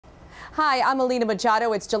Hi, I'm Alina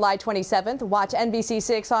Machado. It's July 27th. Watch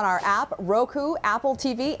NBC6 on our app, Roku, Apple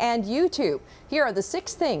TV, and YouTube. Here are the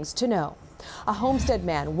 6 things to know. A Homestead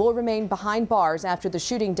man will remain behind bars after the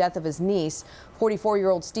shooting death of his niece.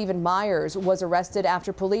 44-year-old Stephen Myers was arrested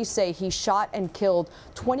after police say he shot and killed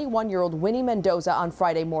 21-year-old Winnie Mendoza on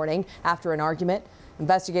Friday morning after an argument.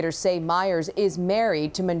 Investigators say Myers is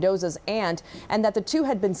married to Mendoza's aunt and that the two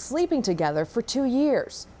had been sleeping together for 2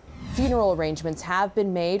 years. Funeral arrangements have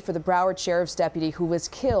been made for the Broward Sheriff's deputy who was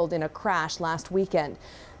killed in a crash last weekend.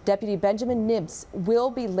 Deputy Benjamin Nibbs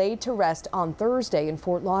will be laid to rest on Thursday in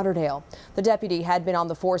Fort Lauderdale. The deputy had been on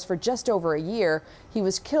the force for just over a year. He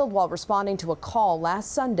was killed while responding to a call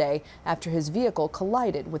last Sunday after his vehicle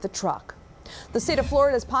collided with a truck. The state of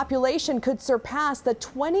Florida's population could surpass the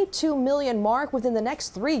 22 million mark within the next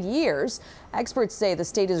 3 years. Experts say the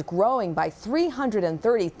state is growing by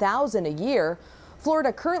 330,000 a year.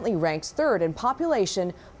 Florida currently ranks 3rd in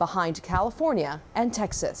population behind California and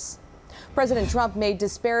Texas. President Trump made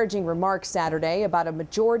disparaging remarks Saturday about a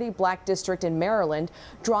majority black district in Maryland,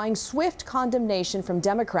 drawing swift condemnation from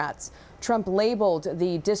Democrats. Trump labeled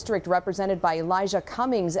the district represented by Elijah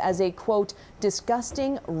Cummings as a, quote,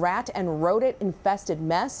 disgusting rat and rodent infested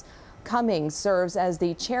mess. Cummings serves as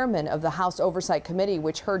the chairman of the House Oversight Committee,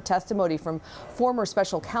 which heard testimony from former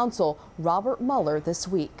special counsel Robert Mueller this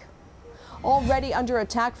week. Already under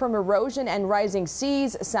attack from erosion and rising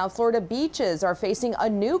seas, South Florida beaches are facing a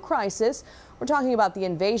new crisis. We're talking about the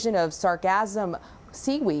invasion of sargassum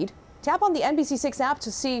seaweed. Tap on the NBC6 app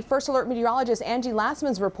to see First Alert meteorologist Angie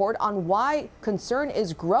Lassman's report on why concern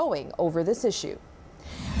is growing over this issue.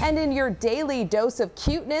 And in your daily dose of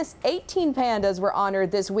cuteness, 18 pandas were honored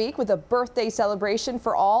this week with a birthday celebration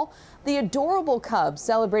for all. The adorable cubs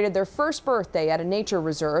celebrated their first birthday at a nature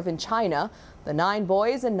reserve in China. The 9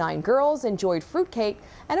 boys and 9 girls enjoyed fruitcake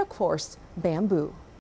and, of course, bamboo.